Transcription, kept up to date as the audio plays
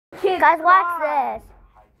Guys, watch this.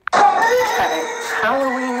 Okay,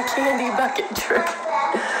 Halloween candy bucket trick.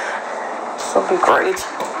 This will be great.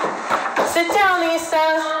 Sit down, Issa.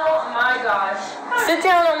 Oh my gosh. Sit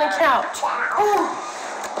down on the couch.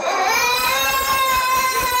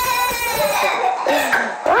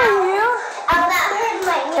 Are you?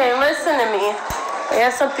 Okay, listen to me. I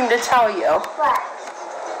have something to tell you. What?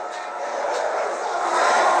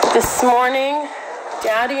 This morning,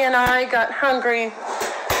 Daddy and I got hungry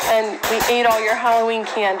and we ate all your Halloween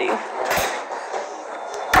candy.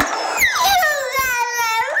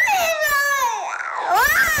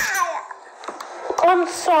 I'm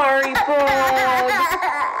sorry, Bug.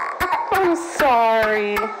 I'm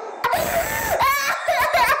sorry.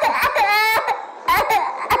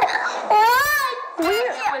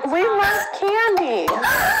 We love candy. But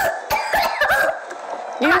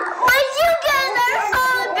you guys are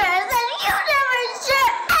hungers and you never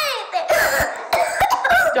share anything.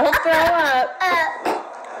 Don't throw up.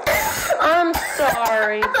 I'm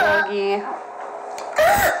sorry, Buggy.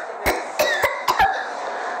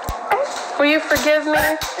 Will you forgive me? No.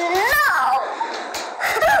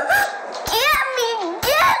 Get me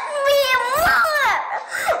more.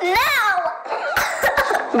 Now.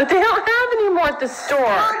 But they don't have any more at the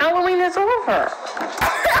store. Halloween is over.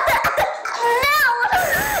 No.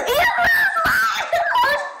 You ruined my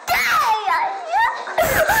day.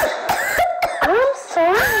 I'm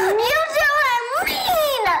sorry. You two are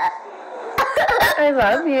mean. I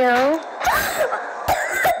love you.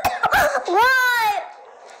 Why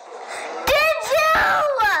did you?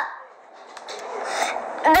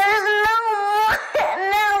 There's no more.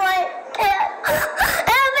 Now I can't.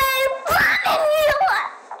 Am I burning you?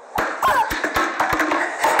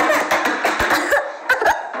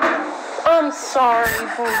 I'm sorry,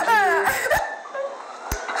 Boogie.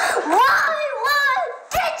 Why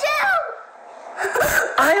did you?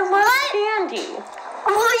 I love candy.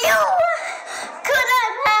 Well, you could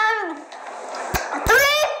have had 3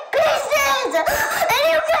 pieces, and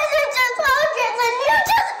you guys are just hungry, and you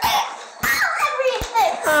just ate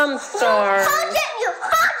everything. I'm sorry. Hug it, you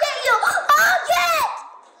hug it, you hug it.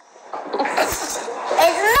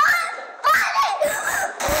 It's not funny.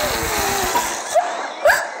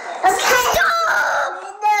 Stop.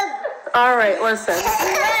 All right, listen.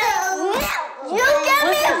 You give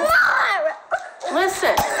me more.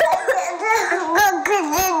 Listen.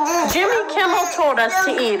 Jimmy Kimmel told us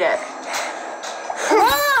to eat it.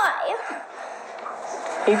 Why?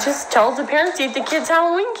 He just told the parents to eat the kids'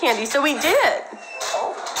 Halloween candy, so we did.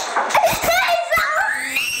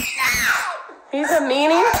 He's a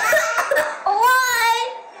meanie.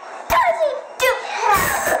 Why does he do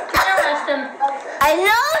that? Arrest him. I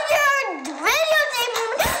know you're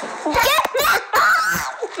videotaping me. Get that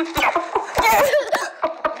off!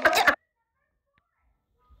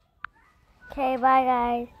 Okay, bye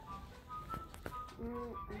guys.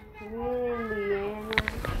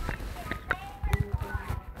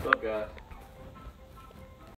 What's up, guys?